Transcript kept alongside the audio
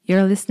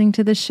You're listening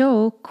to the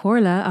show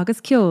Comhairle agus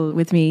Ceol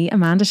with me,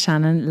 Amanda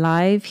Shannon,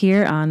 live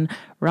here on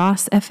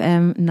Ross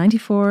FM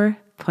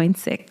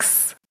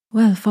 94.6.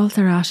 Well,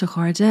 fáilte rá a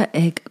chuirde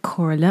ag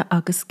Comhairle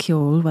agus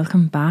Ceol.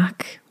 Welcome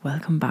back.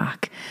 Welcome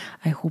back.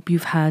 I hope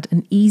you've had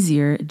an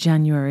easier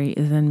January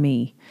than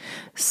me.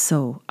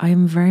 So I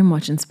am very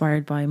much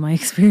inspired by my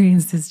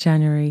experience this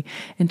January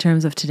in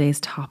terms of today's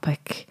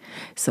topic.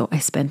 So I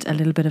spent a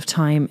little bit of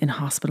time in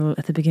hospital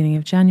at the beginning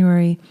of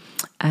January,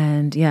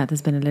 and yeah,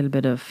 there's been a little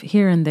bit of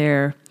here and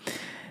there,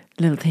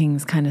 little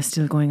things kind of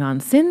still going on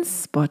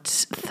since, but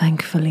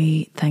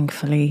thankfully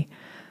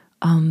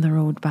on the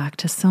road back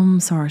to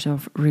some sort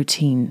of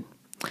routine.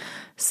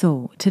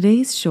 So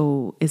today's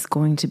show is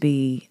going to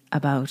be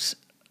about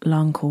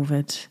long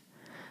COVID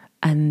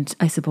and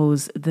I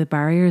suppose the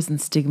barriers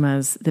and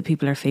stigmas that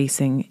people are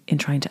facing in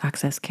trying to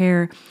access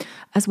care,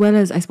 as well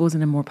as, I suppose,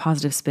 in a more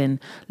positive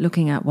spin,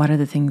 looking at what are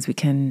the things we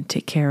can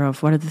take care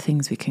of, what are the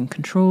things we can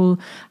control,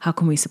 how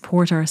can we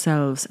support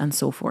ourselves, and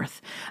so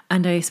forth.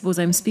 And I suppose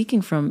I'm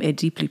speaking from a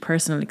deeply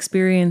personal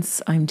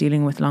experience. I'm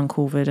dealing with long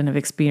COVID and have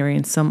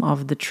experienced some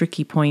of the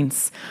tricky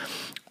points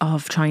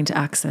of trying to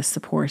access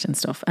support and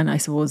stuff, and I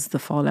suppose the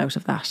fallout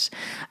of that.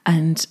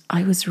 And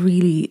I was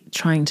really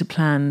trying to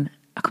plan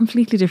a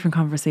completely different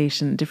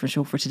conversation, different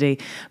show for today,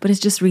 but it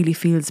just really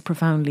feels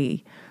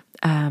profoundly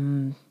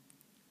a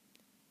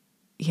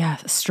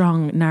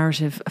strong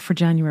narrative for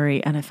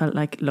January. And I felt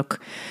like,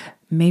 look,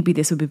 maybe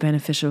this would be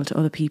beneficial to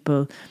other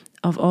people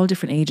of all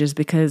different ages,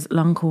 because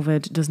long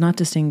COVID does not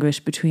distinguish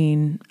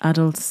between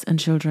adults and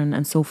children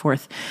and so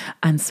forth.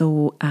 And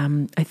so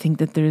I think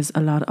that there's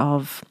a lot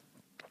of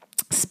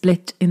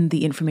split in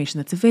the information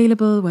that's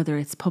available, whether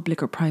it's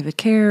public or private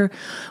care,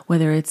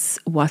 whether it's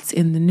what's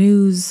in the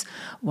news,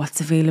 what's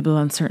available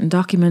on certain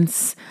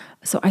documents.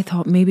 So I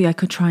thought maybe I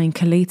could try and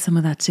collate some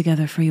of that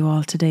together for you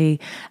all today.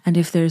 And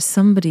if there's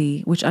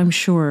somebody, which I'm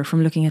sure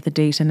from looking at the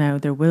data now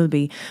there will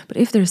be, but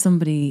if there's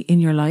somebody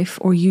in your life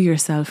or you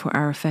yourself who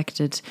are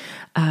affected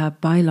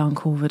by long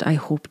COVID, I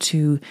hope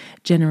to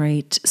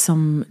generate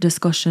some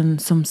discussion,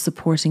 some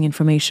supporting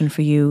information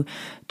for you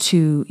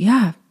to,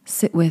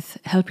 sit with,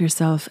 help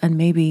yourself, and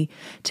maybe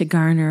to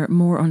garner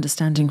more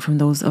understanding from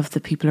those of the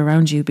people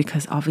around you,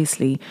 because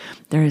obviously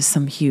there is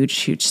some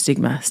huge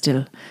stigma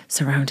still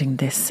surrounding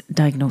this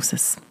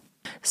diagnosis.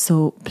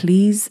 So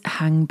please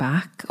hang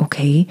back,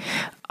 okay?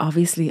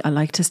 Obviously, I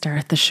like to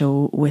start the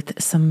show with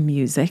some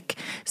music.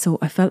 So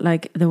I felt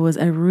like there was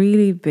a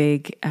really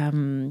big,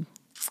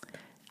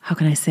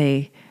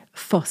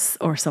 fuss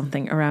or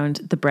something around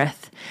the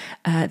breath.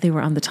 They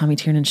were on the Tommy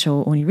Tiernan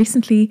show only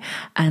recently,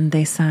 and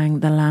they sang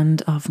The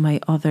Land of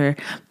My Other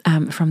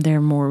from their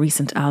more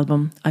recent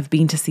album. I've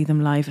been to see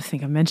them live. I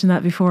think I mentioned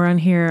that before on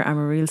here. I'm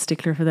a real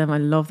stickler for them. I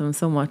love them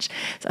so much.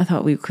 So I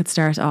thought we could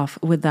start off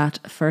with that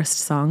first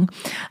song,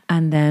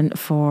 and then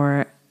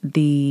for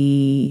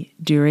the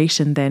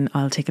duration then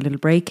I'll take a little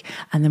break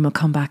and then we'll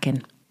come back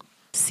in.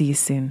 See you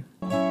soon.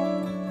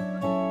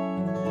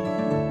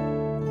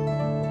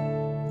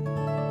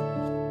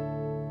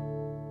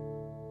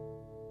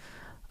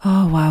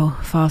 Oh wow,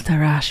 fáilte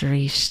rá a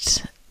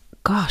ríist.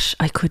 Gosh,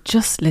 I could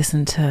just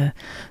listen to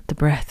the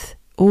breath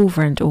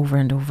over and over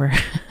and over.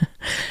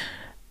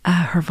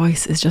 Her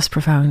voice is just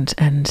profound,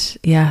 and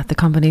yeah, the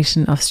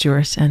combination of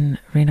Stuart and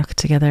Renoch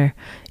together,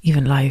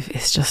 even live,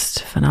 is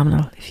just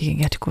phenomenal. If you can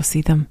get to go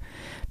see them,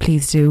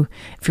 please do.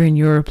 If you're in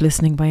Europe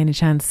listening by any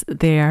chance,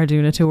 they are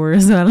doing a tour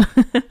as well.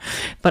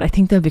 But I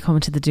think they'll be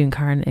coming to the Dún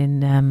Carn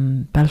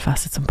in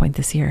Belfast at some point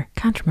this year.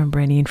 Can't remember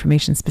any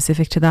information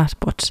specific to that,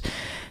 but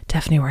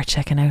definitely worth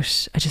checking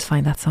out. I just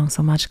find that song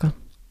so magical.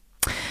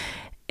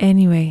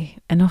 Anyway,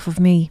 enough of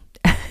me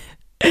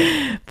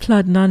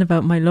plodding on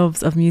about my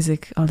loves of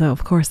music, although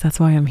of course that's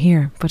why I'm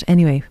here. But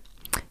anyway,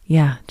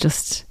 yeah,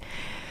 just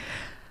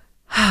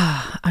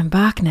I'm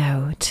back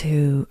now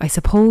to, I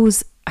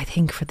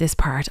think for this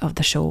part of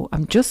the show,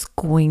 I'm just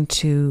going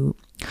to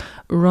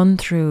run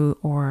through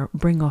or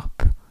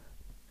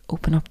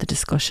open up the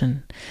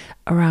discussion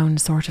around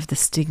sort of the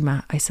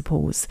stigma, I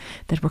suppose,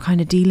 that we're kind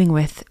of dealing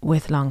with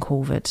long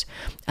COVID.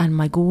 And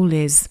my goal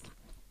is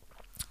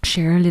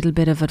share a little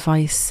bit of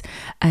advice,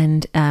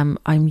 and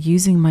I'm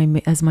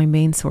using as my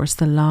main source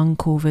the Long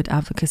COVID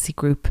Advocacy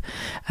Group,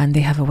 and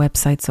they have a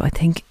website. So I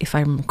think if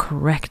I'm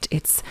correct,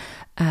 it's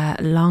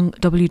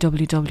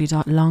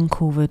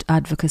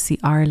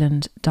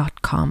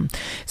www.longcovidadvocacyireland.com.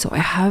 So I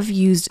have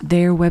used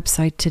their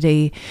website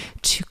today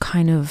to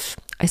kind of,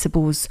 I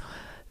suppose,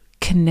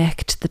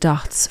 connect the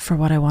dots for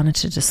what I wanted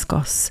to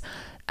discuss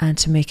and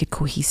to make it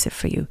cohesive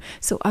for you.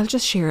 So I'll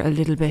just share a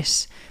little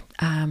bit,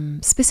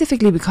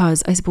 specifically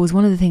because I suppose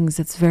one of the things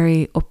that's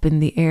very up in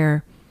the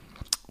air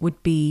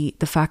would be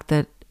the fact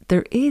that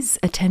there is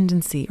a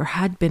tendency, or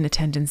had been a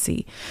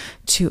tendency,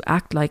 to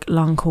act like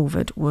long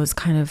COVID was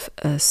kind of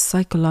a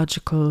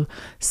psychological,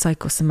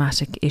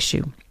 psychosomatic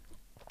issue.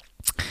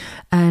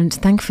 And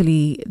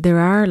thankfully, there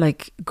are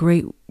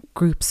great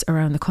groups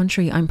around the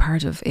country. I'm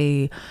part of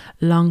a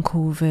long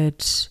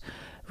COVID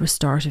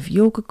restorative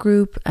yoga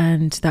group,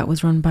 and that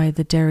was run by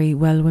the Derry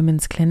Well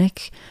Women's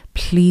Clinic.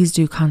 Please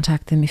do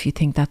contact them if you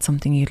think that's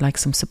something you'd like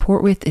some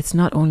support with. It's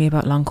not only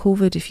about long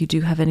COVID. If you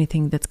do have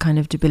anything that's kind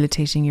of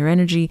debilitating your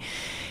energy,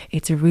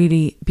 it's a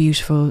really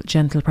beautiful,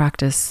 gentle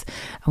practice,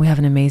 and we have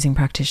an amazing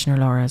practitioner,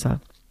 Laura, as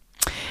well.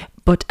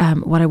 But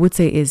what I would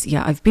say is,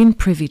 yeah, I've been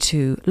privy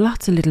to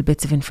lots of little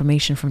bits of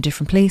information from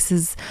different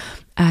places,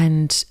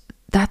 and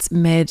that's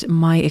made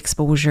my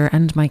exposure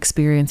and my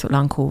experience with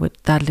long COVID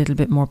that little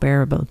bit more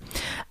bearable.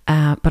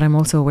 But I'm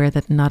also aware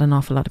that not an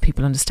awful lot of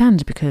people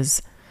understand,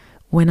 because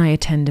when I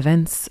attend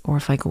events or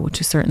if I go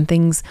to certain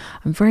things,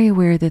 I'm very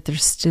aware that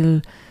there's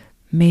still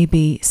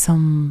maybe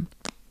some,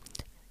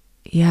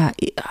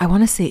 I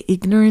want to say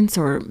ignorance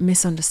or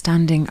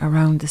misunderstanding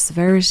around the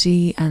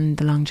severity and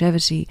the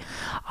longevity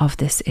of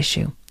this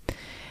issue.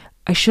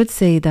 I should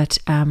say that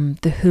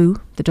the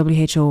WHO, the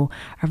WHO,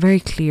 are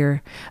very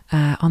clear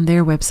on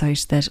their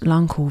website that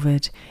long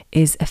COVID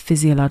is a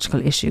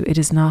physiological issue. It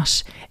is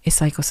not a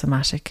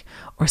psychosomatic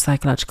or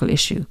psychological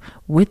issue.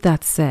 With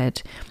that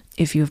said,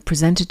 if you have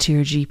presented to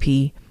your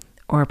GP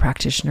or a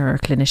practitioner or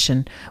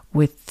clinician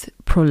with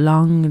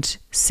prolonged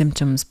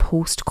symptoms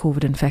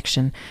post-COVID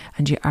infection,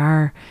 and you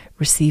are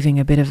receiving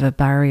a bit of a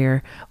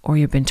barrier, or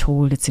you've been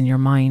told it's in your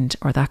mind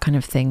or that kind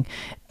of thing,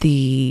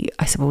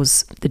 I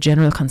suppose the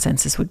general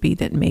consensus would be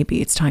that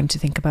maybe it's time to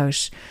think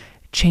about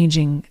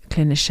changing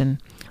clinician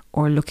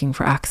or looking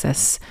for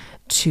access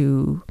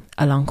to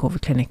a long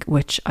COVID clinic,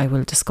 which I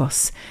will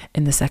discuss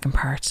in the second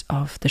part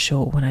of the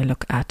show when I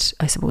look at,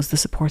 I suppose, the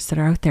supports that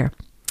are out there.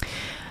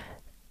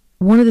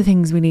 One of the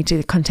things we need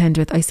to contend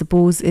with, I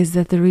suppose, is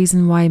that the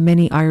reason why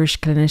many Irish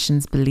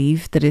clinicians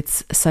believe that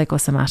it's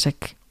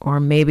psychosomatic, or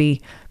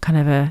maybe kind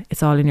of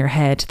it's all in your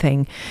head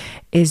thing,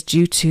 is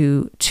due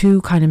to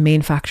two kind of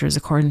main factors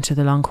according to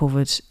the Long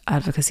COVID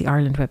Advocacy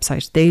Ireland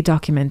website. They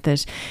document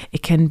that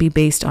it can be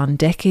based on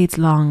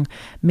decades-long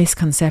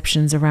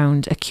misconceptions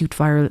around acute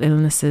viral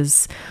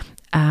illnesses,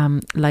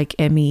 like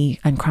ME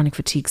and chronic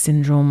fatigue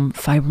syndrome,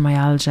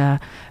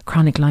 fibromyalgia,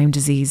 chronic Lyme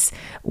disease,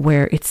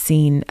 where it's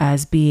seen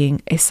as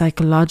being a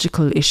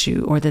psychological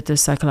issue, or that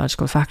there's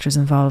psychological factors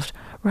involved,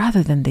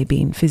 rather than they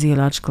being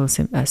physiological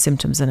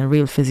symptoms and a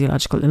real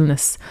physiological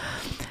illness.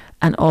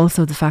 And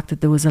also the fact that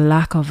there was a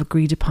lack of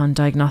agreed upon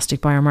diagnostic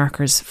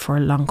biomarkers for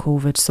long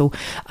COVID. So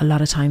a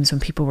lot of times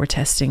when people were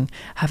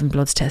having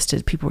bloods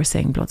tested, people were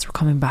saying bloods were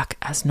coming back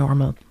as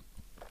normal.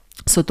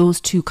 So those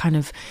two kind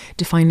of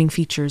defining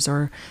features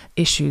or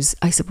issues,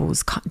 I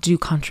suppose, do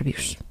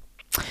contribute.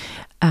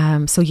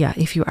 So yeah,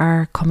 if you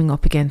are coming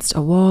up against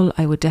a wall,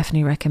 I would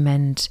definitely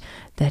recommend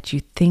that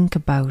you think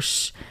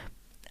about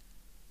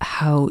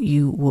how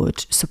you would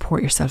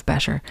support yourself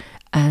better.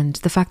 And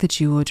the fact that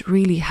you would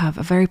really have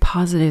a very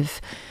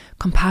positive,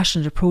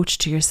 compassionate approach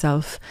to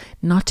yourself,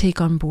 not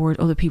take on board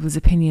other people's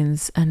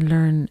opinions, and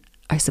learn,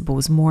 I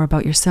suppose, more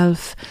about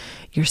yourself,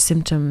 your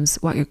symptoms,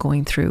 what you're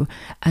going through,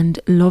 and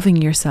loving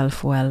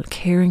yourself well,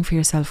 caring for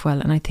yourself well.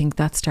 And I think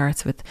that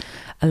starts with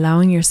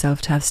allowing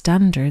yourself to have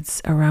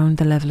standards around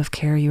the level of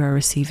care you are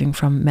receiving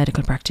from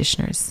medical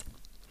practitioners.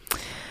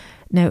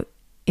 Now,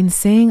 in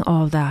saying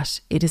all that,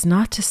 it is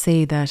not to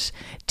say that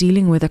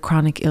dealing with a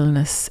chronic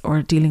illness,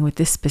 or dealing with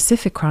this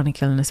specific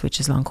chronic illness, which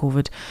is long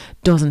COVID,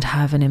 doesn't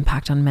have an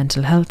impact on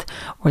mental health,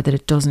 or that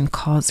it doesn't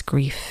cause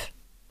grief.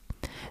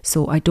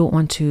 So I don't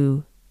want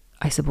to,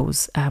 I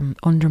suppose,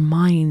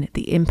 undermine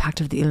the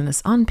impact of the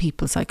illness on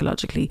people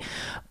psychologically,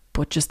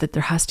 but just that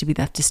there has to be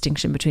that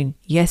distinction between,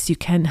 yes, you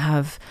can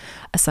have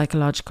a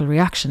psychological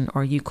reaction,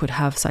 or you could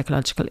have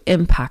psychological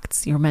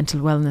impacts, your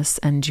mental wellness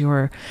and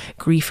your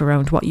grief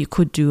around what you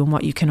could do and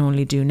what you can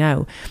only do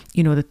now.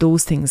 You know, that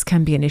those things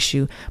can be an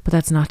issue, but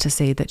that's not to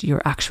say that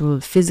your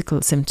actual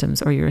physical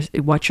symptoms or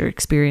what you're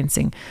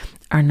experiencing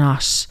are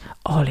not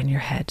all in your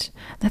head.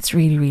 That's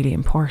really, really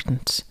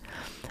important.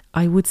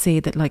 I would say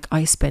that, like,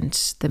 I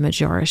spent the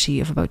majority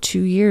of about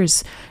 2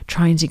 years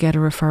trying to get a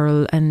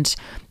referral and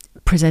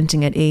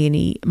presenting at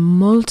A&E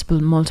multiple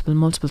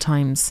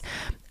times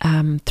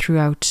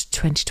throughout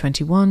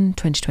 2021,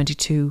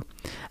 2022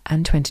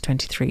 and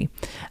 2023.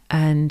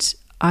 And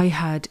I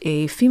had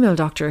a female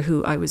doctor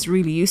who I was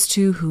really used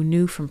to, who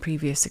knew from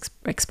previous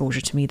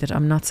exposure to me that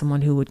I'm not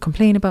someone who would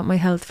complain about my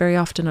health very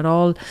often at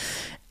all.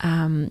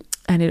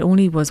 And it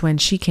only was when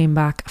she came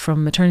back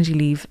from maternity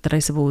leave that I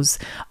suppose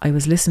I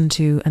was listened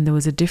to, and there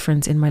was a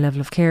difference in my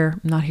level of care.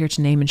 I'm not here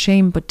to name and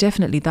shame, but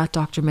definitely that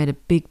doctor made a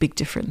big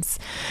difference.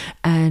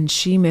 And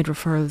she made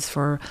referrals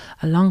for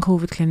a long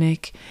COVID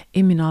clinic,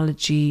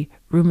 immunology,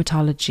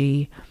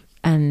 rheumatology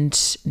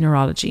and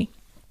neurology.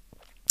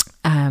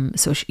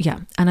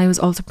 And I was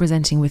also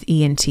presenting with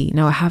ENT.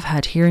 Now, I have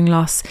had hearing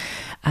loss.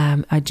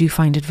 I do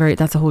find it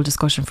that's a whole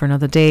discussion for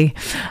another day,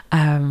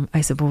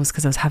 I suppose,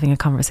 because I was having a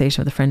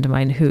conversation with a friend of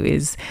mine who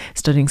is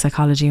studying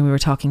psychology, and we were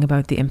talking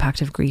about the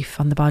impact of grief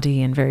on the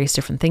body and various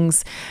different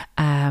things.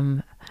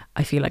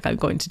 I feel like I'm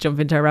going to jump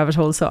into a rabbit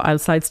hole, so I'll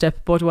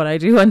sidestep. But what I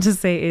do want to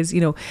say is,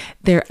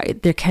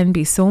 there can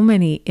be so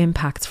many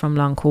impacts from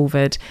long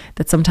COVID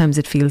that sometimes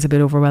it feels a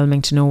bit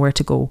overwhelming to know where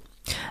to go.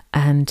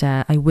 And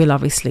I will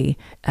obviously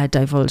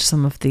divulge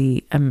some of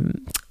the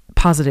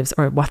positives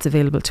or what's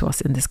available to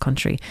us in this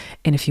country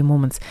in a few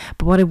moments.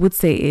 But what I would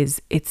say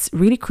is it's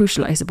really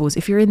crucial, I suppose,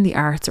 if you're in the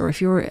arts or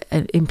if you're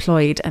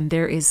employed and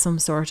there is some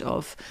sort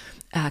of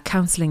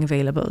counselling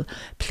available,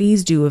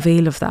 please do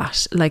avail of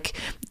that. Like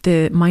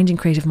the Minding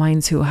Creative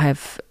Minds who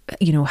have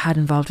had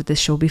involved with this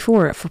show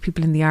before, for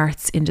people in the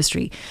arts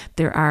industry,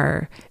 there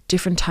are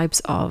different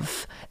types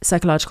of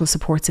psychological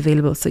supports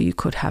available. So you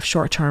could have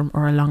short-term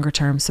or a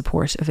longer-term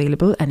support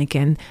available. And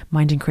again,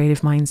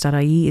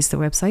 mindingcreativeminds.ie is the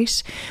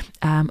website.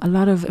 A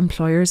lot of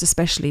employers,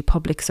 especially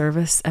public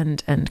service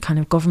and kind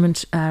of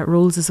government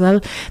roles as well,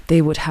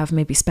 they would have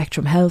maybe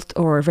Spectrum Health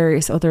or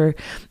various other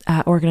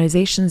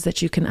organisations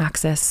that you can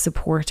access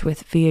support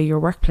with via your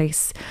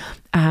workplace.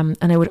 And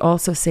I would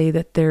also say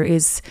that there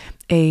is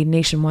a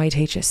nationwide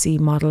HSC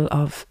model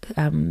of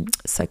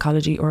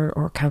psychology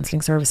or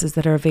counselling services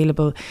that are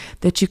available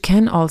that you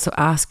can also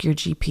ask your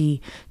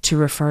GP to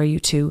refer you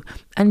to.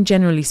 And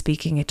generally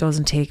speaking, it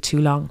doesn't take too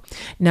long.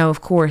 Now,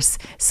 of course,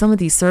 some of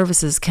these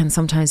services can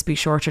sometimes be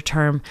shorter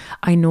term.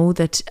 I know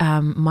that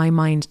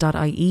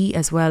mymind.ie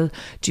as well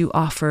do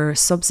offer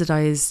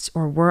subsidised,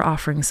 or were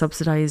offering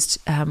subsidised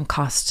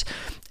cost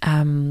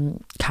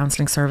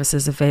counselling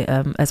services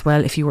as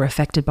well if you were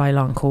affected by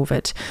long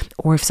COVID,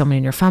 or if someone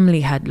in your family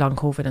had long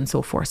COVID and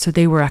so forth. So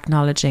they were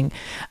acknowledging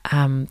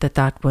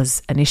that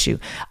was an issue.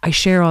 I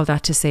share all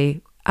that to say,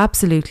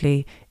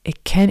 absolutely,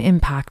 it can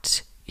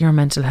impact your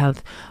mental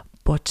health,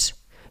 but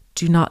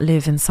do not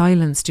live in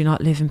silence, do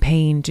not live in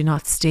pain, do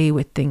not stay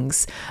with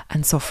things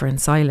and suffer in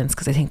silence,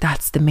 because I think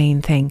that's the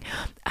main thing.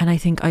 And I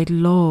think I'd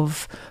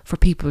love for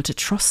people to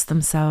trust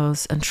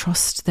themselves and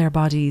trust their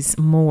bodies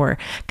more,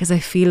 because I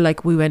feel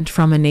like we went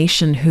from a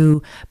nation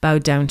who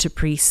bowed down to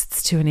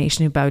priests to a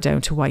nation who bowed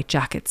down to white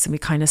jackets, and we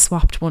kind of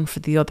swapped one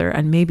for the other.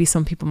 And maybe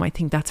some people might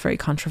think that's very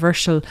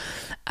controversial,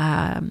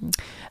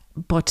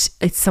 but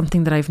it's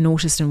something that I've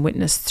noticed and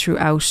witnessed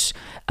throughout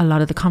a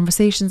lot of the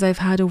conversations I've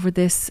had over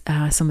this,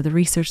 some of the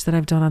research that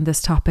I've done on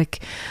this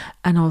topic,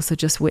 and also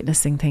just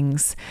witnessing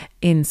things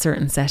in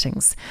certain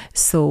settings.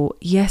 So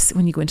yes,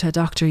 when you go into a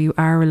doctor, you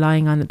are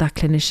relying on that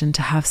clinician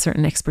to have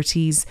certain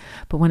expertise,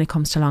 but when it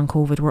comes to long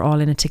COVID, we're all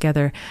in it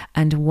together.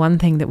 And one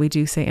thing that we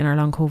do say in our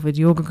long COVID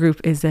yoga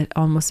group is that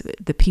almost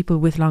the people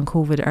with long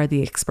COVID are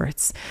the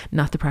experts,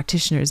 not the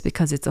practitioners,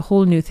 because it's a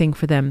whole new thing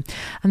for them,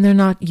 and they're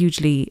not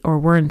usually, or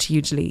weren't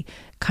usually,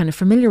 kind of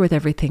familiar with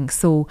everything.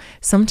 So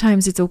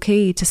sometimes it's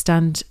okay to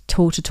stand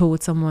toe to toe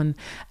with someone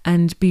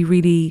and be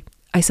really,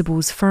 I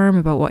suppose, firm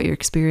about what you're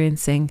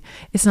experiencing.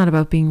 It's not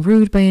about being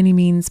rude by any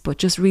means, but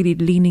just really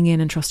leaning in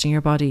and trusting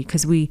your body,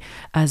 because we,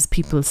 as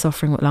people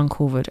suffering with long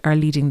COVID, are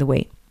leading the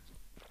way.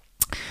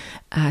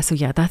 So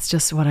yeah, that's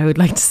just what I would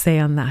like to say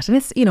on that. And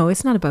it's,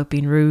 it's not about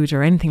being rude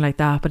or anything like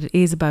that, but it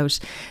is about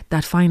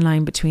that fine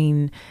line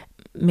between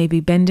maybe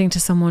bending to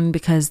someone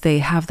because they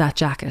have that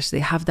jacket, they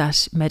have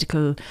that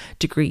medical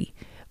degree,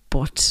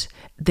 but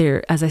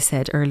there, as I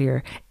said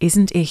earlier,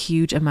 isn't a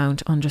huge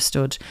amount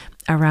understood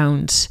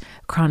around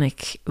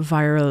chronic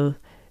viral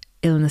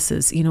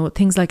illnesses.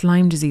 Things like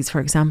Lyme disease, for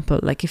example.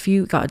 Like if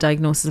you got a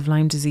diagnosis of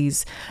Lyme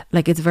disease,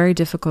 like it's very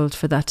difficult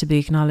for that to be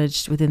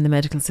acknowledged within the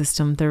medical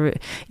system.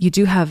 You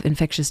do have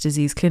infectious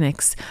disease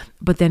clinics,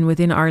 but then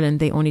within Ireland,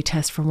 they only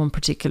test for one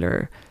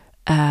particular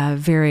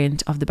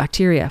variant of the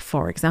bacteria,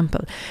 for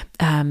example.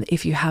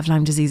 If you have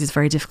Lyme disease, it's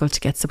very difficult to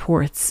get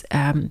supports.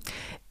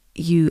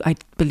 I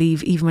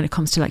believe even when it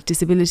comes to like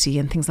disability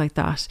and things like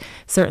that,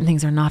 certain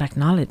things are not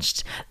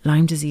acknowledged.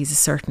 Lyme disease is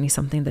certainly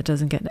something that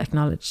doesn't get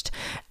acknowledged.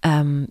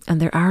 And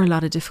there are a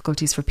lot of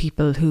difficulties for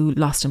people who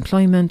lost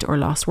employment or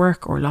lost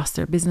work or lost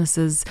their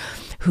businesses,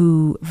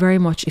 who very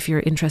much, if you're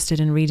interested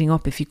in reading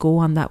up, if you go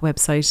on that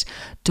website,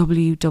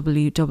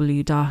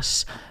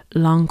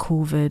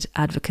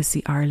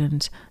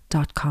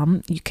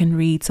 www.longcovidadvocacyireland.com, you can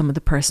read some of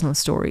the personal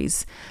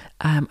stories.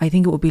 I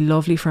think it would be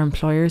lovely for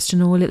employers to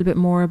know a little bit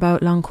more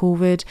about long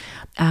COVID.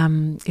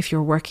 If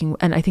you're working,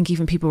 and I think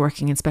even people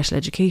working in special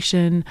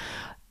education,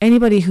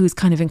 anybody who's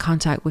kind of in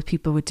contact with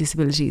people with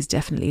disabilities,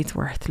 definitely it's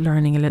worth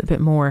learning a little bit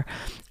more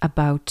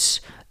about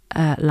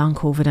long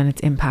COVID and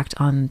its impact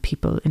on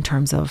people in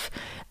terms of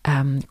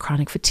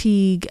chronic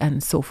fatigue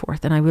and so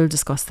forth. And I will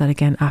discuss that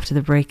again after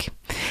the break.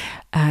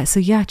 So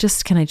yeah,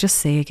 can I just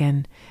say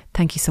again,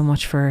 thank you so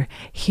much for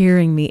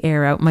hearing me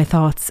air out my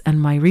thoughts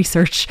and my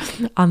research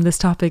on this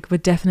topic.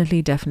 But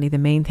definitely the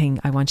main thing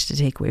I want you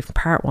to take away from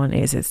part one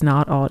is it's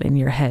not all in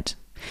your head.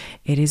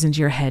 It isn't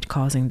your head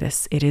causing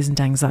this. It isn't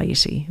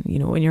anxiety.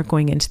 When you're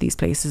going into these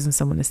places and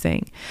someone is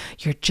saying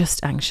you're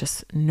just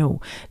anxious,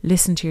 no,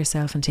 listen to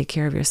yourself and take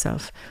care of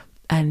yourself.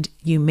 And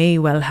you may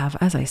well have,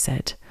 as I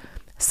said,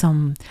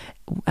 some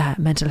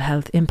mental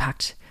health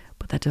impact,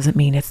 but that doesn't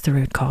mean it's the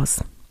root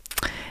cause.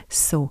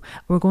 So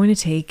we're going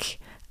to take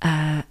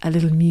a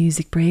little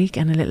music break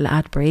and a little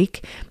ad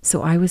break.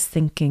 So I was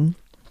thinking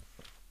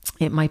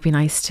it might be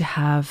nice to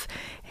have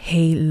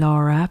Hey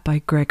Laura by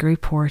Gregory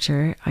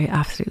Porter. I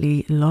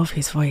absolutely love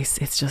his voice.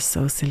 It's just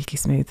so silky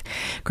smooth.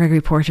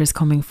 Gregory Porter is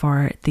coming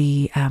for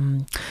the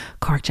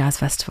Cork Jazz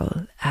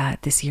Festival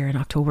this year in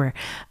October,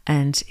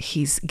 and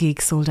his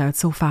gigs sold out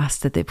so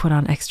fast that they put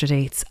on extra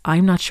dates.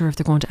 I'm not sure if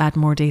they're going to add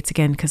more dates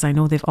again because I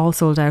know they've all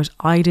sold out.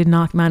 I did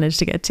not manage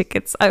to get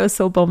tickets. I was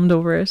so bummed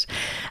over it.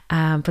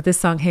 But this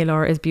song, Hey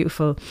Laura, is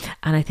beautiful,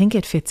 and I think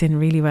it fits in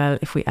really well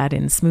if we add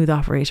in Smooth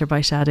Operator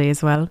by Sade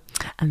as well.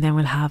 And then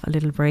we'll have a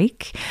little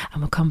break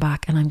and we'll come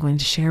back and I'm going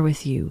to share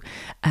with you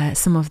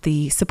some of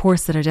the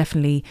supports that are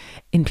definitely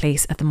in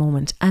place at the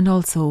moment, and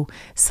also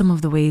some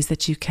of the ways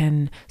that you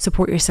can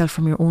support yourself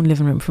from your own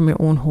living room, from your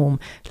own home,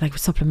 like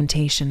with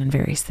supplementation and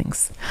various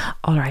things.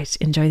 All right,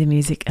 enjoy the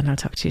music and I'll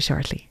talk to you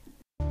shortly.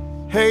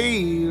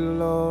 Hey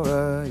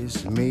Laura,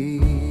 it's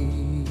me.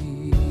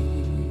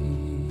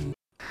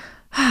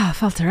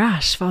 Falter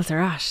Ash.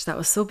 That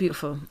was so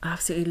beautiful. I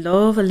absolutely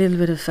love a little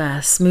bit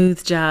of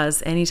smooth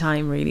jazz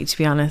anytime, really, to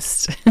be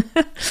honest.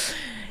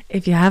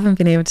 If you haven't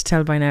been able to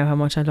tell by now how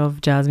much I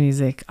love jazz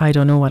music, I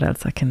don't know what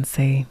else I can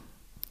say.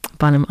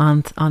 Bonham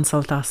an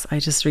soltas. I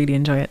just really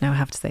enjoy it now, I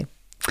have to say.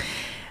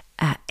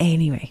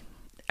 Anyway,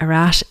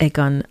 Arash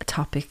Egon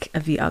topic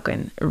of the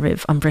Agon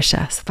Riv on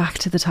Brisha. So back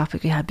to the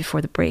topic we had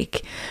before the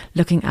break,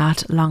 looking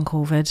at long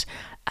COVID.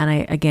 And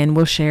I, again,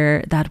 will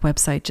share that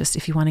website just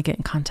if you want to get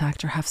in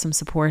contact or have some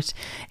support.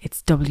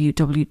 It's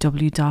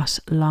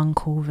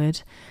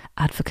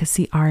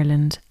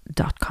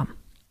www.longcovidadvocacyireland.com.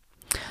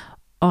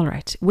 All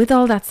right. With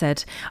all that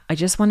said, I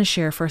just want to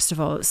share, first of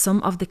all,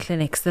 some of the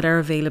clinics that are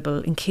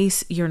available in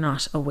case you're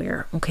not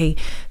aware. Okay.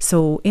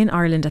 So in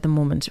Ireland at the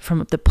moment,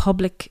 from the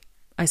public,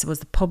 I suppose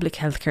the public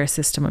healthcare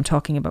system, I'm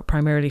talking about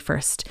primarily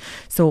first.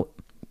 So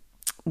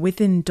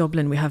within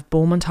Dublin, we have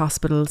Beaumont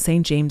Hospital,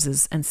 St.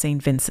 James's and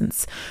St.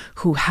 Vincent's,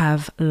 who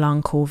have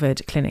long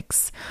COVID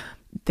clinics.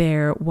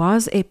 There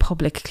was a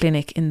public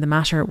clinic in the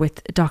Matter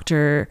with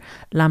Dr.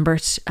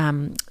 Lambert,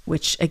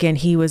 which again,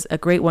 he was a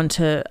great one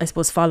to, I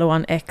suppose, follow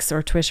on X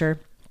or Twitter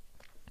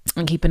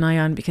and keep an eye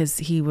on, because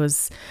he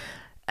was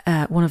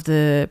one of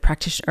the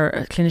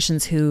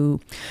clinicians who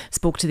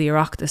spoke to the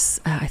Oireachtas,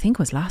 I think it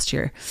was last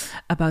year,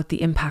 about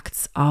the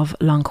impacts of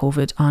long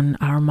COVID on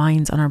our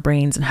minds, on our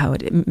brains, and how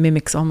it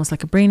mimics almost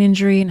like a brain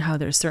injury, and how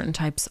there's certain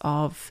types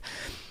of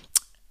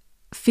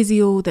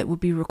physio that would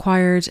be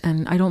required.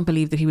 And I don't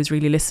believe that he was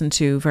really listened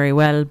to very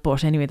well,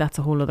 but anyway, that's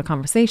a whole other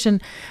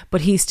conversation.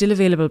 But he's still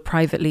available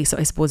privately, so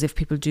I suppose if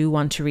people do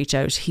want to reach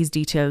out, his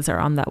details are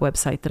on that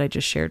website that I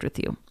just shared with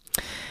you.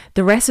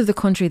 The rest of the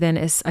country then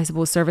is, I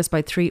suppose, serviced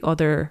by 3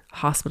 other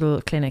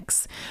hospital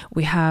clinics.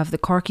 We have the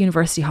Cork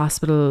University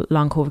Hospital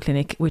Long COVID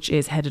Clinic, which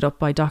is headed up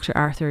by Dr.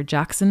 Arthur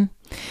Jackson.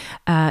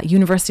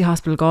 University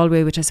Hospital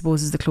Galway, which I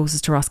suppose is the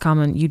closest to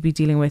Roscommon, you'd be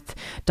dealing with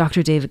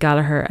Dr. David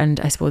Gallagher, and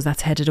I suppose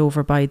that's headed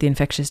over by the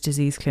Infectious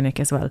Disease Clinic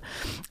as well.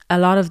 A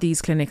lot of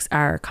these clinics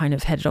are kind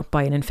of headed up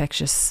by an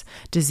infectious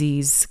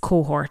disease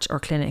cohort or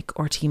clinic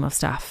or team of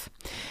staff.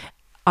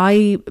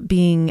 I,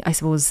 being, I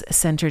suppose,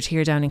 centred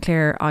here down in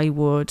Clare, I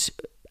would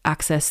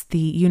access the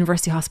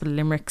University Hospital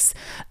Limerick's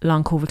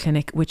Long COVID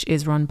Clinic, which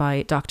is run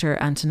by Dr.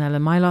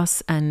 Antonella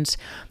Milos. And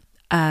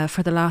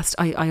for the last,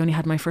 I only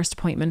had my first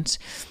appointment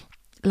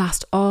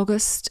last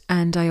August,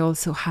 and I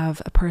also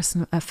have a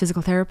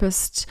physical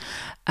therapist.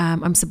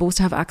 I'm supposed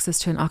to have access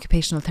to an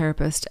occupational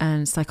therapist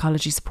and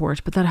psychology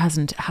support, but that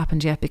hasn't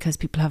happened yet because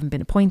people haven't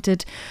been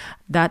appointed.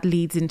 That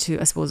leads into,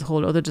 I suppose, a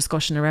whole other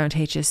discussion around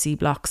HSC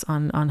blocks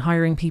on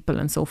hiring people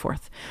and so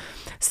forth.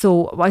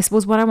 So I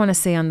suppose what I want to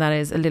say on that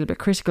is a little bit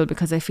critical,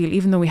 because I feel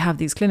even though we have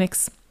these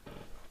clinics,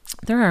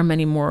 there are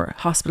many more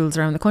hospitals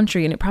around the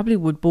country, and it probably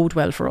would bode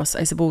well for us,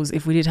 I suppose,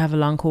 if we did have a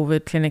long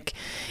COVID clinic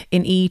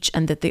in each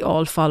and that they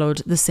all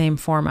followed the same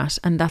format.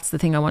 And that's the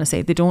thing I want to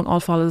say. They don't all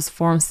follow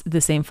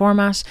the same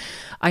format.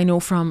 I know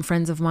from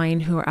friends of mine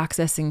who are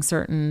accessing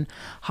certain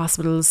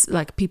hospitals,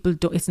 like people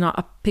don't, it's not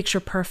a picture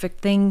perfect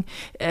thing.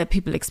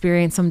 People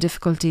experience some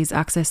difficulties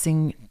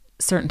accessing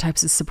certain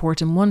types of support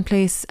in one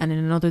place and in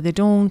another they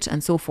don't,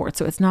 and so forth.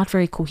 So it's not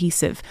very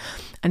cohesive.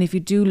 And if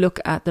you do look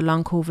at the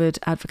Long COVID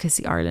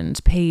Advocacy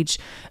Ireland page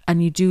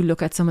and you do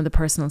look at some of the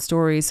personal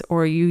stories,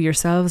 or you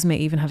yourselves may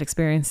even have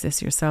experienced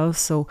this yourselves,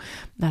 so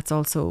that's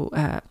also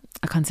a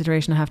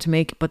consideration I have to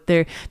make. But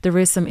there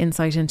is some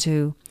insight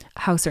into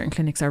how certain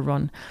clinics are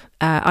run.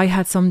 I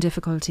had some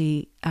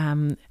difficulty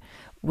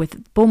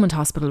with Beaumont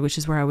Hospital, which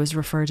is where I was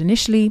referred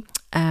initially,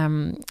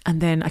 and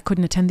then I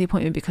couldn't attend the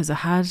appointment because I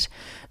had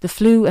the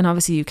flu, and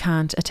obviously you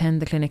can't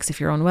attend the clinics if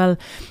you're unwell,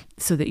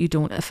 so that you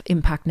don't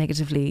impact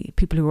negatively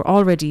people who are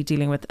already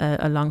dealing with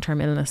a long-term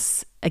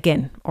illness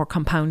again, or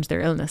compound their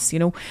illness. You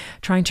know,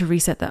 trying to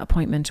reset that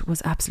appointment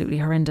was absolutely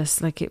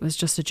horrendous. Like, it was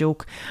just a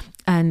joke.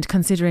 And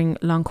considering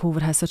long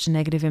COVID has such a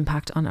negative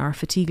impact on our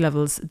fatigue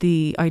levels,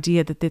 the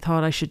idea that they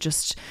thought I should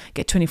just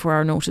get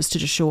 24-hour notice to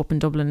just show up in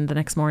Dublin the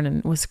next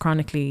morning was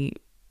chronically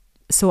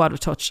so out of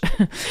touch.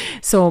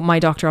 So my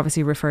doctor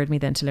obviously referred me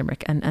then to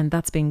Limerick, and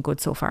that's been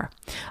good so far.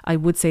 I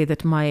would say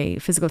that my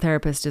physical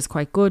therapist is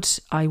quite good.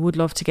 I would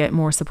love to get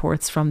more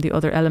supports from the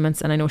other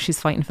elements, and I know she's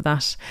fighting for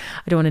that.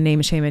 I don't want to name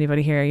and shame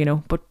anybody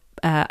here, but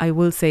I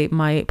will say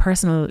my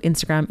personal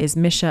Instagram is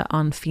Misha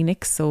on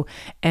Phoenix, so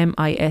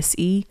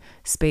MISE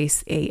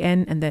space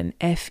AN and then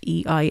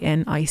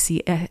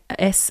FEINICS.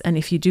 And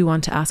if you do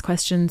want to ask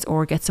questions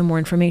or get some more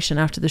information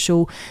after the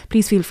show,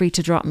 please feel free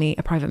to drop me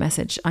a private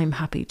message. I'm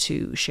happy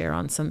to share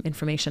on some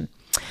information.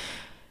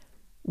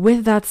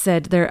 With that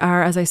said, there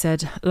are, as I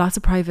said, lots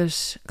of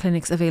private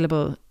clinics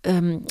available.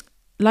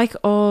 Like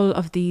all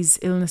of these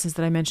illnesses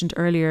that I mentioned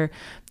earlier,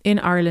 in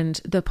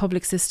Ireland, the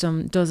public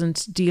system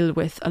doesn't deal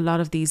with a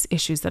lot of these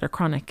issues that are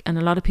chronic, and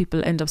a lot of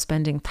people end up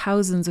spending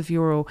thousands of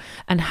euro,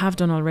 and have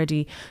done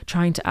already,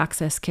 trying to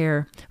access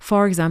care.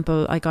 For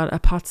example, I got a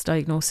POTS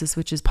diagnosis,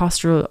 which is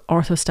postural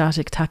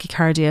orthostatic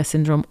tachycardia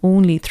syndrome,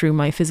 only through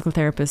my physical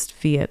therapist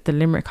via the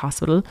Limerick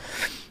Hospital,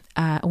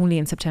 only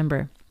in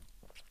September.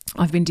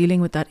 I've been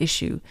dealing with that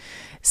issue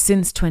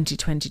since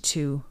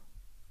 2020.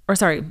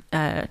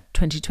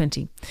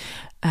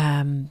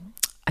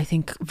 I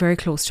think very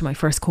close to my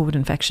first COVID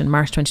infection,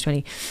 March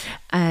 2020.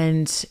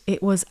 And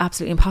it was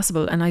absolutely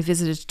impossible. And I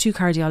visited 2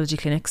 cardiology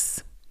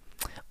clinics,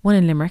 one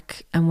in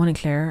Limerick and one in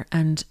Clare,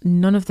 and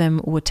none of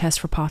them would test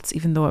for POTS,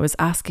 even though I was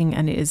asking.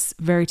 And it is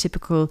very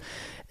typical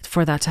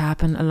for that to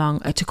happen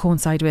to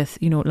coincide with,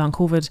 long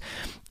COVID.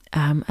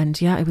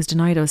 And yeah, I was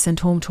denied. I was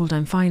sent home, told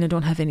I'm fine, I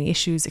don't have any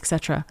issues,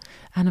 etc.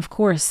 And of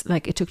course,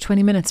 it took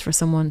 20 minutes for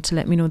someone to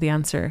let me know the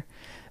answer,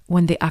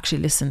 when they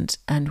actually listened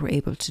and were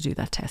able to do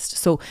that test.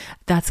 So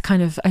that's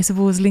kind of, I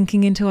suppose,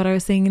 linking into what I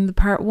was saying in the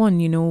part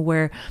 1,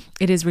 where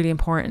it is really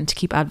important to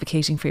keep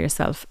advocating for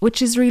yourself,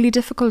 which is really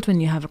difficult when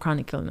you have a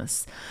chronic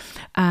illness.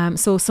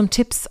 So some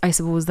tips, I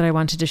suppose, that I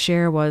wanted to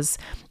share was,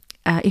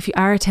 if you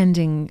are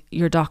attending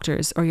your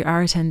doctors, or you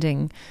are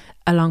attending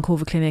a long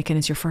COVID clinic and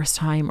it's your first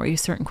time, or you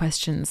have certain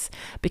questions,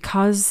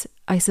 because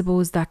I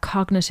suppose that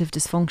cognitive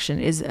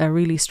dysfunction is a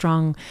really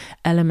strong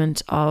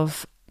element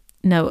of.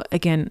 Now,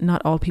 again,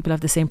 not all people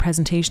have the same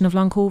presentation of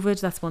long COVID.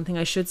 That's one thing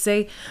I should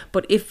say.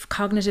 But if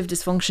cognitive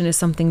dysfunction is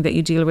something that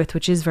you deal with,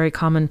 which is very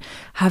common,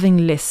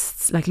 having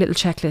lists, like little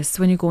checklists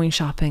when you're going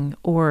shopping,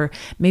 or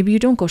maybe you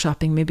don't go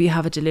shopping, maybe you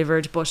have it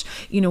delivered, but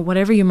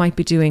whatever you might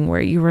be doing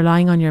where you're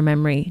relying on your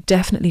memory,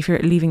 definitely if you're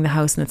leaving the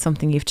house and it's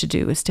something you have to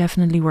do, it's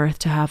definitely worth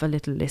to have a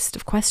little list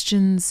of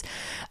questions.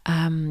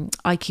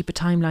 I keep a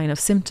timeline of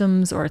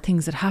symptoms or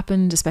things that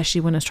happened,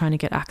 especially when I was trying to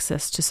get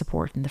access to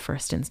support in the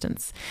first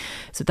instance.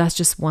 So that's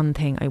just one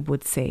thing I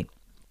would say.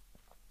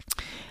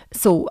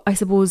 So I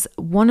suppose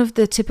one of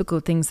the typical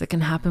things that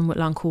can happen with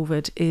long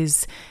COVID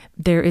is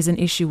there is an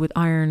issue with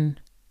iron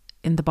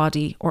in the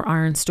body, or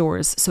iron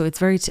stores. So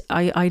it's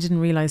I didn't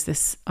realize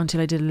this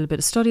until I did a little bit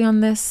of study on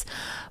this,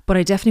 but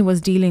I definitely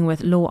was dealing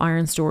with low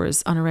iron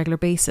stores on a regular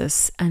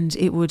basis, and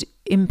it would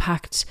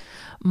impact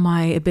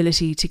my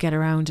ability to get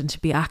around and to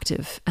be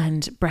active,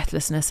 and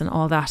breathlessness and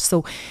all that.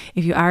 So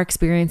if you are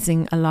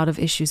experiencing a lot of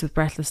issues with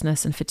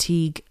breathlessness and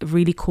fatigue,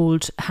 really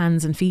cold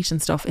hands and feet and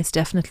stuff, it's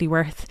definitely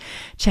worth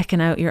checking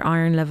out your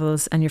iron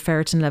levels and your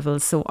ferritin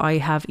levels. So I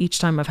have, each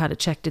time I've had it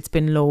checked, it's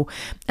been low.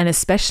 And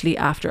especially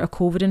after a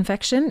COVID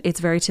infection, it's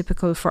very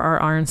typical for our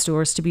iron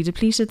stores to be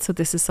depleted. So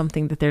this is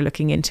something that they're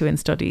looking into in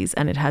studies,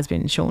 and it has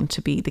been shown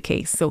to be the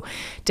case. So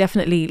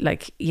definitely,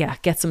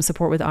 get some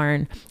support with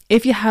iron.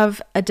 If you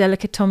have a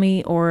delicate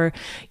tummy, or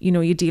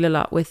you deal a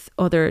lot with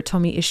other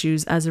tummy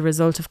issues as a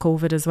result of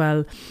COVID as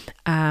well,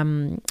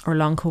 or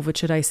long COVID,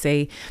 should I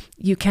say,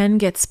 you can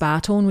get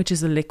Spatone, which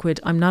is a liquid.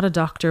 I'm not a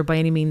doctor by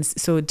any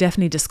means, so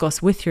definitely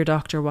discuss with your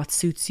doctor what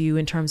suits you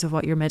in terms of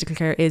what your medical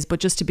care is. But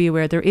just to be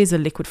aware, there is a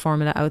liquid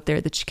formula out there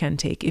that you can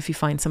take if you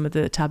find some of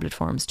the tablet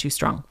forms too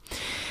strong.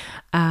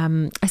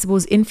 I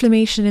suppose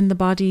inflammation in the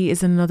body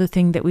is another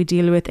thing that we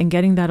deal with, and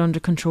getting that under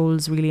control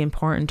is really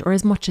important, or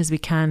as much as we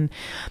can.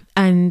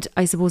 And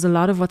I suppose a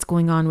lot of what's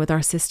going on with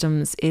our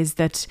systems is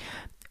that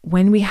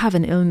when we have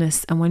an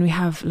illness, and when we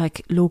have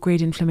low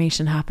grade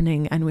inflammation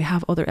happening, and we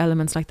have other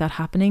elements like that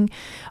happening,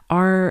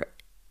 our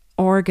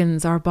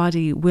organs, our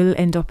body will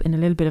end up in a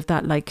little bit of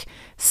that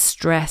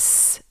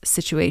stress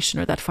situation,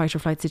 or that fight or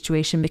flight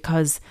situation,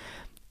 because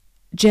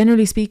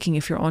generally speaking,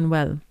 if you're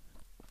unwell,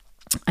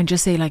 and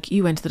just say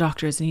you went to the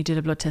doctors and you did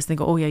a blood test, and they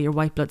go, oh yeah, your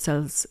white blood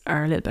cells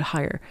are a little bit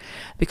higher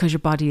because your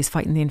body is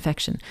fighting the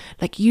infection.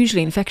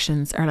 Usually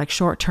infections are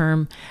short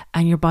term,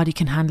 and your body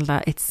can handle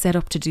that. It's set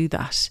up to do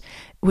that.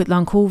 With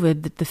long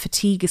COVID, the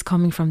fatigue is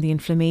coming from the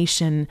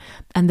inflammation,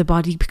 and the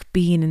body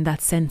being in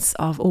that sense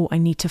of, oh, I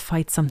need to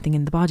fight something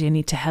in the body. I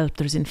need to help.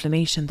 There's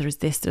inflammation. There's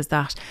this, there's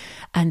that.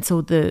 And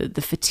so the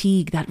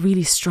fatigue, that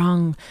really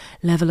strong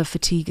level of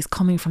fatigue, is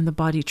coming from the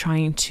body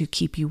trying to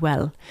keep you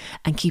well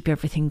and keep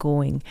everything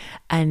going.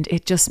 And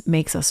it just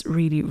makes us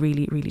really,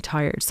 really, really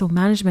tired. So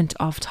management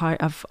of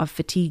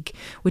fatigue,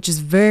 which is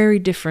very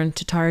different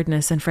to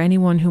tiredness. And for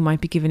anyone who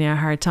might be giving you a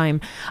hard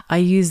time, I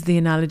use the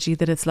analogy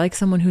that it's like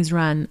someone who's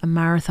ran a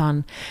marathon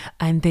marathon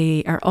and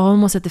they are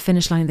almost at the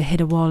finish line, they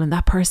hit a wall, and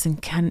that person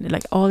can,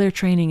 like, all their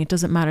training, it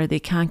doesn't matter, they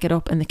can't get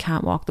up and they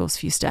can't walk those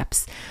few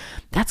steps.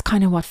 That's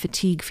kind of what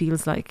fatigue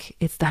feels like.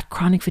 It's that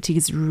chronic fatigue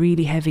is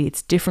really heavy.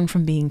 It's different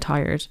from being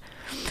tired.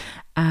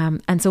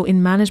 And so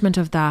in management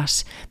of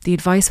that, the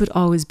advice would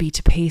always be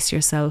to pace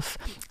yourself.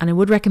 And I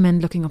would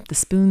recommend looking up the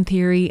spoon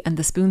theory. And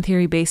the spoon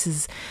theory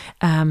bases,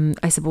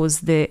 I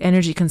suppose, the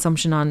energy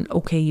consumption on,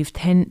 okay, you've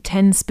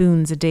 10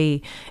 spoons a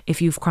day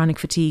if you've chronic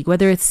fatigue,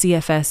 whether it's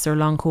CFS or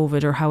long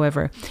COVID or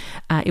however.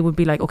 It would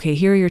be like, okay,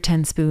 here are your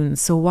 10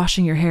 spoons. So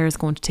washing your hair is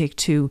going to take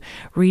 2.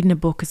 Reading a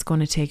book is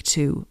going to take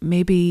 2.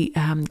 Maybe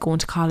going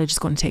to college is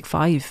going to take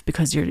 5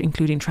 because you're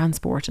including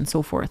transport and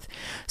so forth.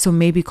 So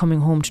maybe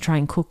coming home to try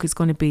and cook is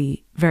going to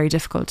be very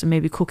difficult, and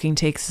maybe cooking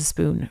takes a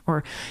spoon,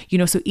 or, you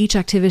know, so each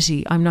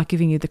activity, I'm not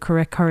giving you the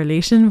correct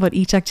correlation, but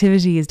each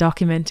activity is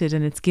documented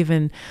and it's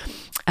given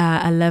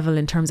a level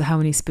in terms of how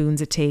many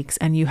spoons it takes,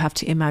 and you have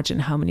to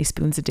imagine how many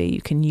spoons a day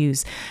you can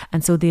use.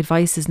 And so the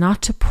advice is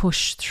not to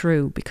push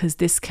through, because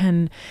this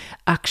can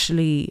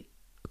actually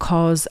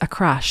cause a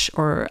crash,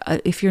 or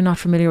if you're not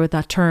familiar with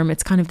that term,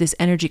 it's kind of this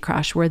energy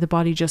crash where the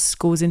body just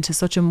goes into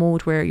such a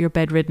mode where you're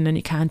bedridden and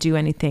you can't do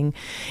anything.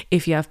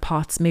 If you have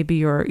POTS, maybe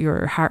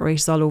your heart rate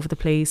is all over the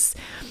place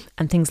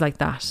and things like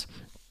that.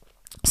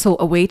 So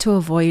a way to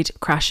avoid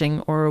crashing,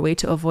 or a way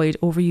to avoid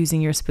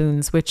overusing your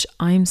spoons, which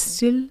I'm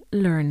still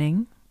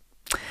learning,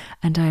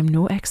 and I am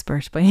no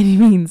expert by any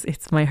means.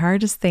 It's my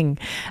hardest thing.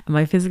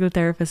 My physical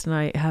therapist and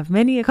I have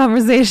many a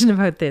conversation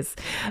about this.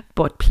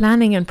 But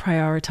planning and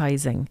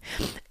prioritizing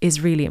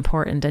is really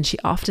important. And she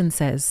often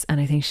says,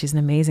 and I think she's an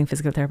amazing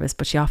physical therapist,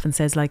 but she often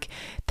says, like,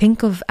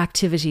 think of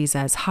activities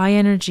as high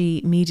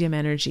energy, medium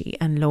energy,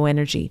 and low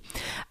energy.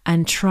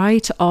 And try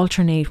to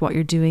alternate what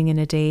you're doing in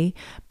a day,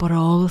 but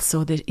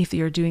also that if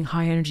you're doing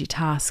high energy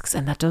tasks,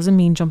 and that doesn't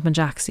mean jumping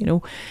jacks, you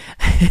know,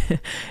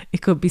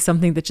 it could be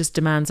something that just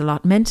demands a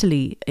lot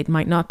mentally. It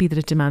might not be that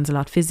it demands a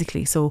lot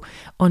physically. So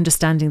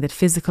understanding that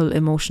physical,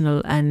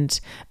 emotional and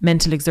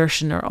mental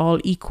exertion are all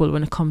equal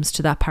when it comes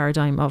to that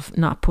paradigm of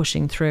not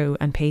pushing through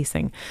and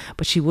pacing.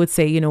 But she would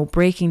say, you know,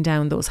 breaking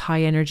down those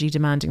high energy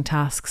demanding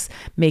tasks,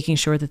 making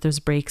sure that there's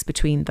breaks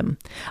between them.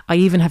 I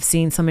even have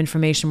seen some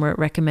information where it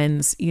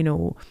recommends, you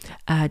know,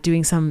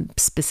 doing some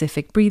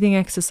specific breathing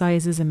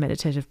exercises and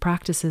meditative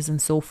practices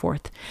and so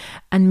forth.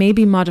 And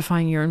maybe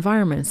modifying your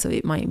environment. So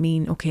it might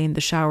mean, okay, in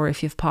the shower,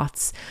 if you have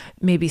POTS,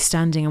 maybe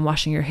standing and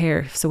washing your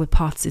hair. So with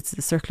POTS, it's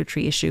the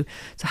circulatory issue.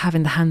 So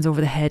having the hands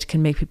over the head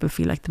can make people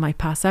feel like they might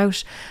pass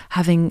out.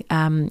 Having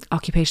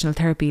occupational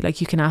therapy, like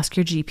you can ask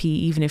your GP,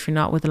 even if you're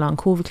not with a long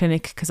COVID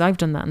clinic, because I've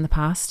done that in the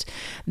past,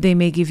 they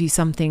may give you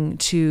something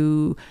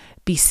to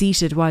be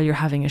seated while you're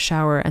having a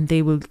shower, and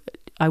they will.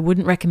 I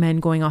wouldn't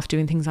recommend going off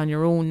doing things on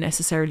your own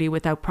necessarily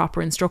without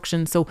proper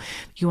instruction. So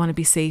you want to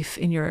be safe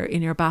in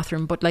your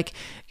bathroom, but like,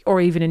 or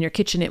even in your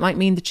kitchen, it might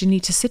mean that you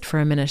need to sit for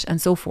a minute and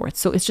so forth.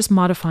 So it's just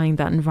modifying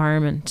that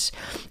environment.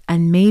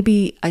 And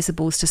maybe, I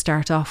suppose, to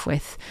start off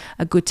with,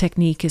 a good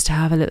technique is to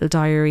have a little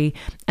diary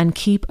and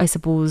keep, I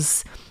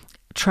suppose,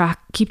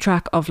 keep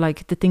track of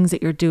like the things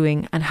that you're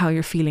doing and how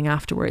you're feeling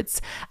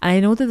afterwards. And I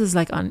know that there's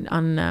like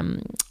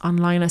online,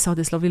 I saw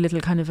this lovely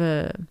little kind of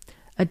a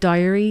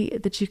diary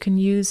that you can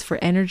use for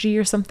energy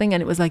or something,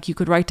 and it was like you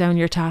could write down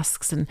your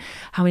tasks and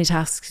how many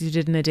tasks you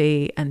did in a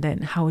day, and then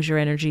how was your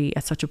energy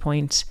at such a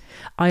point.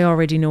 I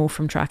already know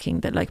from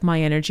tracking that like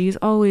my energy is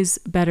always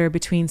better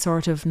between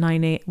sort of 10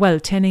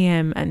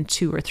 a.m. and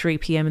 2 or 3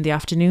 p.m. in the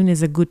afternoon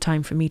is a good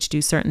time for me to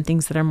do certain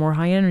things that are more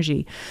high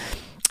energy.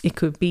 It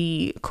could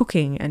be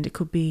cooking, and it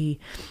could be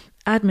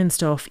admin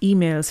stuff,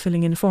 emails,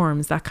 filling in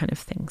forms, that kind of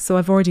thing. So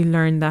I've already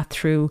learned that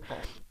through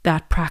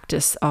that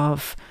practice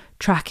of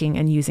tracking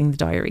and using the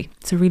diary.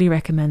 So really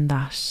recommend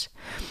that.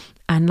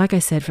 And like I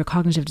said, for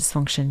cognitive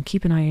dysfunction,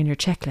 keep an eye on your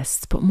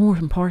checklists, but more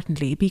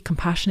importantly, be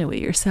compassionate with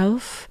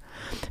yourself.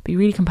 Be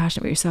really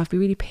compassionate with yourself, be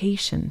really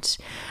patient,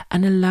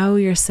 and allow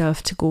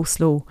yourself to go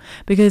slow,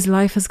 because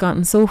life has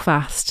gotten so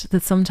fast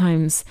that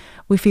sometimes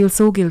we feel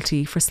so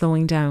guilty for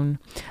slowing down.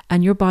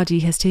 And your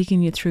body has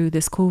taken you through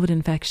this COVID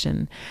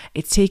infection,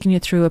 it's taken you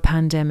through a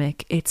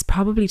pandemic, it's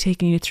probably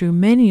taken you through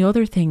many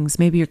other things.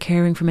 Maybe you're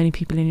caring for many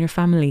people in your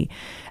family,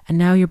 and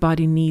now your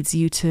body needs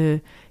you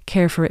to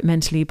care for it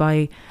mentally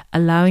by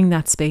allowing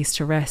that space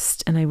to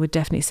rest. And I would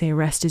definitely say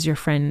rest is your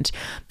friend.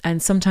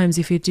 And sometimes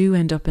if you do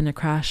end up in a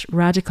crash,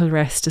 radical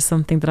rest is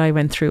something that I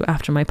went through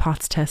after my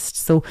POTS test.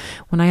 So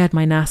when I had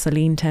my NASA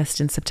lean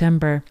test in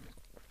September,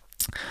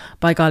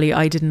 by golly,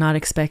 I did not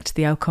expect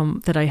the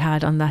outcome that I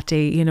had on that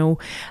day, you know.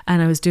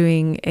 And I was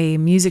doing a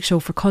music show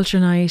for Culture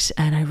Night,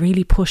 and I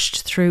really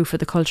pushed through for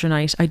the Culture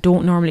Night. I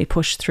don't normally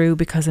push through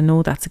because I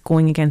know that's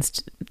going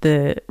against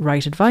the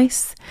right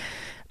advice,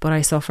 but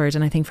I suffered.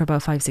 And I think for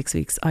about 5-6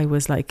 weeks I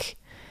was like,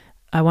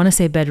 I want to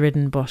say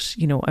bedridden, but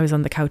you know, I was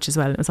on the couch as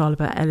well. It was all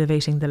about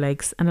elevating the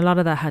legs, and a lot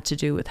of that had to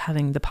do with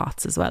having the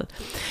POTS as well.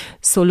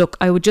 So look,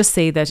 I would just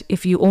say that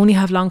if you only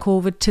have long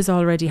COVID, 'tis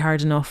already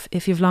hard enough.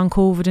 If you've long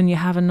COVID and you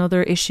have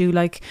another issue,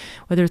 like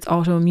whether it's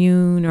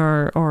autoimmune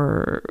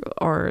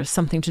or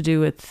something to do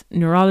with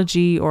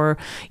neurology, or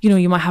you know,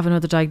 you might have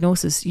another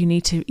diagnosis, you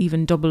need to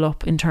even double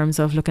up in terms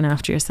of looking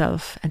after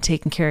yourself and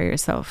taking care of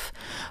yourself.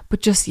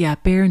 But just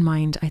bear in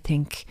mind, I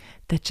think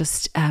that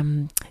just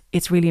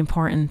it's really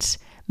important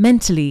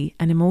mentally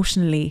and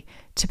emotionally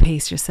to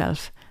pace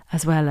yourself,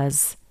 as well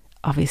as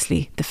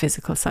obviously the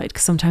physical side,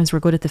 because sometimes we're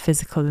good at the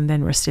physical and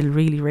then we're still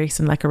really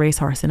racing like a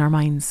racehorse in our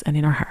minds and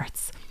in our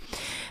hearts.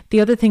 The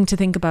other thing to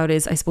think about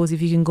is, I suppose,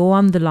 if you can go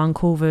on the Long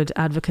COVID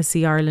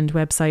Advocacy Ireland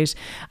website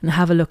and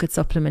have a look at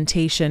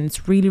supplementation.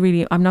 It's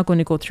really, I'm not going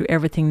to go through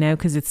everything now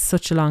because it's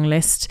such a long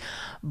list,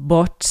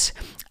 but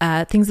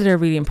things that are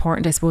really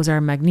important, I suppose,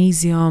 are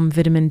magnesium,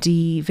 vitamin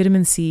D,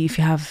 vitamin C. If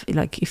you have,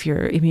 like, if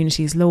your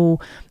immunity is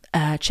low,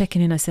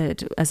 checking in, as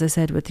I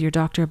said, with your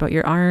doctor about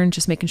your iron,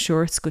 just making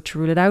sure it's good to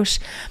rule it out.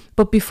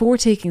 But before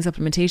taking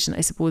supplementation,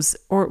 I suppose,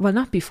 or well,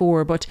 not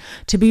before, but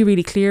to be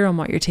really clear on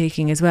what you're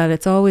taking as well,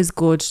 it's always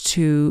good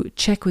to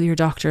check with your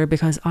doctor,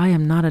 because I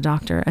am not a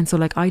doctor. And so,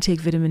 like, I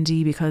take vitamin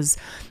D because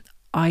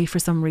I, for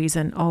some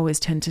reason, always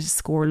tend to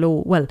score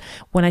low. Well,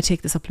 when I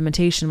take the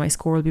supplementation, my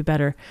score will be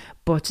better.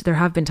 But there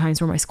have been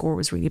times where my score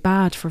was really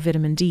bad for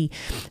vitamin D.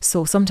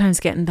 So sometimes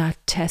getting that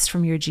test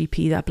from your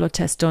GP, that blood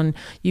test done,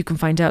 you can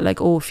find out, like,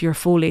 oh, if your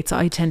folates,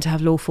 I tend to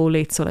have low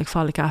folates, so like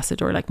folic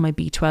acid, or like my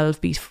B12,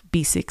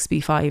 B6,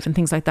 B5 and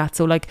things like that.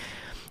 So like,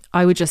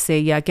 I would just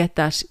say, get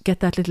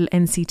that little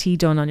NCT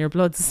done on your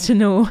bloods to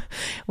know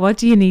what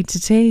do you need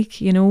to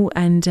take, you know,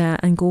 and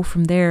go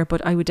from there.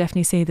 But I would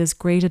definitely say there's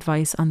great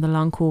advice on the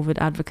Long COVID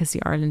Advocacy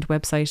Ireland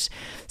website.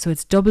 So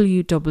it's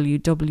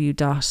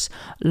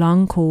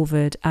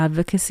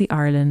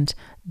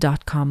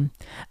www.longcovidadvocacyireland.com.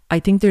 I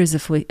think there is a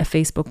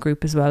Facebook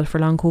group as well for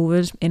Long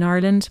COVID in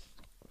Ireland.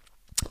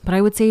 But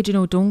I would say, you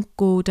know, don't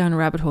go down a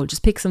rabbit hole.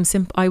 Just pick some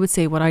simple. I would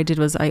say what I did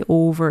was I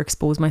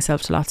overexposed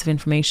myself to lots of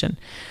information.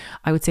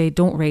 I would say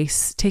don't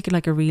race, take it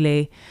like a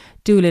relay,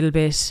 do a little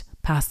bit,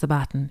 pass the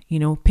baton, you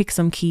know, pick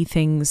some key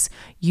things,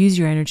 use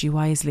your energy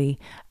wisely.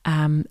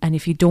 And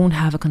if you don't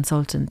have a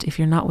consultant, if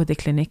you're not with a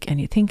clinic and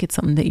you think it's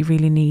something that you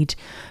really need,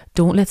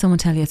 don't let someone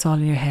tell you it's all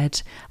in your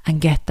head, and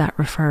get that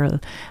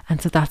referral.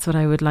 And so that's what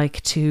I would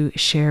like to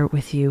share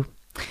with you.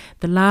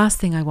 The last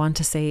thing I want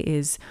to say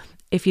is,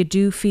 if you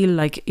do feel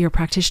like your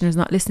practitioner is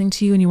not listening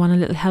to you and you want a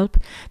little help,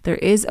 there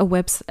is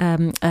an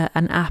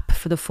app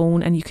for the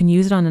phone, and you can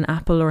use it on an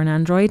Apple or an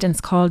Android, and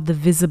it's called the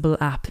Visible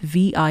app,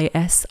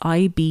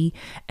 VISIBLE.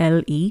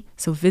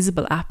 So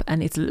Visible app,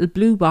 and it's a little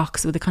blue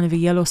box with a kind of a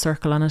yellow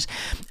circle on it,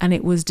 and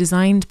it was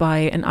designed by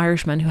an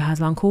Irishman who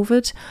has long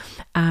COVID,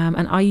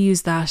 and I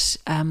use that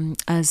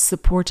as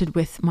supported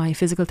with my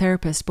physical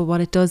therapist. But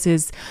what it does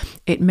is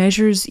it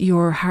measures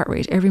your heart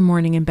rate every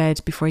morning in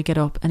bed before you get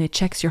up, and it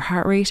checks your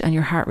heart rate and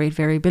your heart rate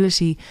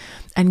variability,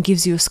 and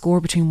gives you a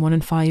score between 1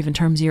 and 5 in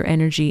terms of your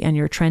energy and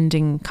your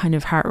trending kind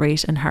of heart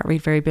rate and heart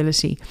rate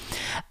variability.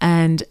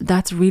 And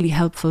that's really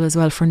helpful as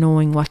well for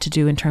knowing what to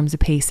do in terms of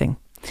pacing.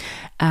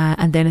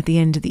 And then at the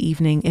end of the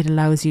evening, it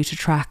allows you to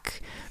track,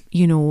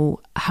 you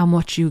know, how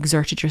much you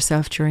exerted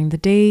yourself during the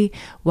day,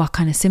 what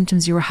kind of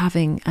symptoms you were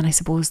having. And I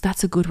suppose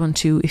that's a good one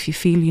too, if you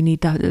feel you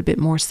need that little bit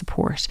more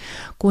support,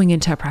 going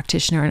into a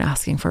practitioner and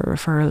asking for a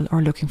referral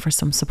or looking for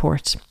some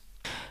support.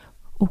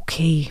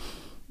 Okay.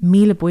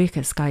 Míle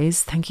buíochas,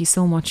 guys. Thank you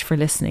so much for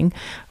listening.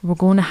 We're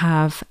going to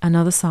have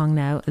another song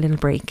now, a little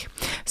break.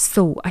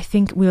 So I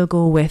think we'll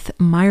go with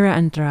Myra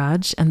and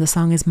Draj, and the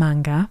song is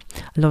Manga.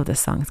 I love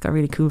this song. It's got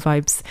really cool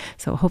vibes.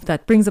 So I hope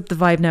that brings up the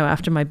vibe now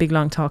after my big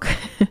long talk.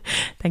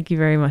 Thank you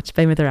very much.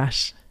 Bye,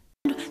 Midrash.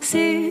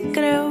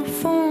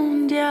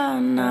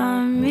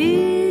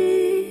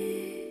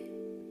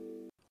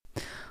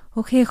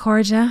 Okay,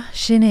 Chorja,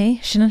 Sin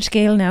an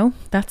Ceol now.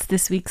 That's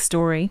this week's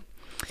story.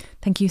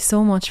 Thank you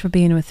so much for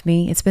being with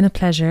me. It's been a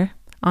pleasure,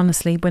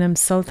 honestly. When I'm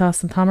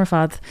sultas and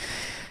tamarfad.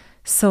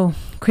 So,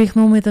 Creek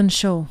Momid on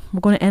show.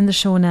 We're going to end the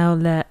show now.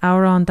 Le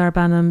Auron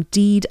Darbanam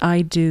Deed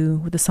I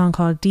Do, with a song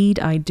called Deed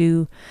I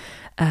Do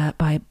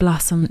by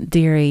Blossom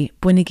Deary.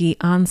 Buinigi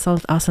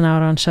Ansalt Asan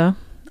Auron Sha.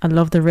 I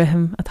love the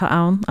rhythm at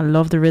Ta'aun. I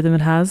love the rhythm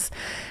it has.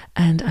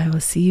 And I will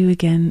see you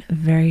again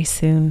very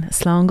soon.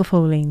 Slán go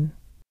fóilín.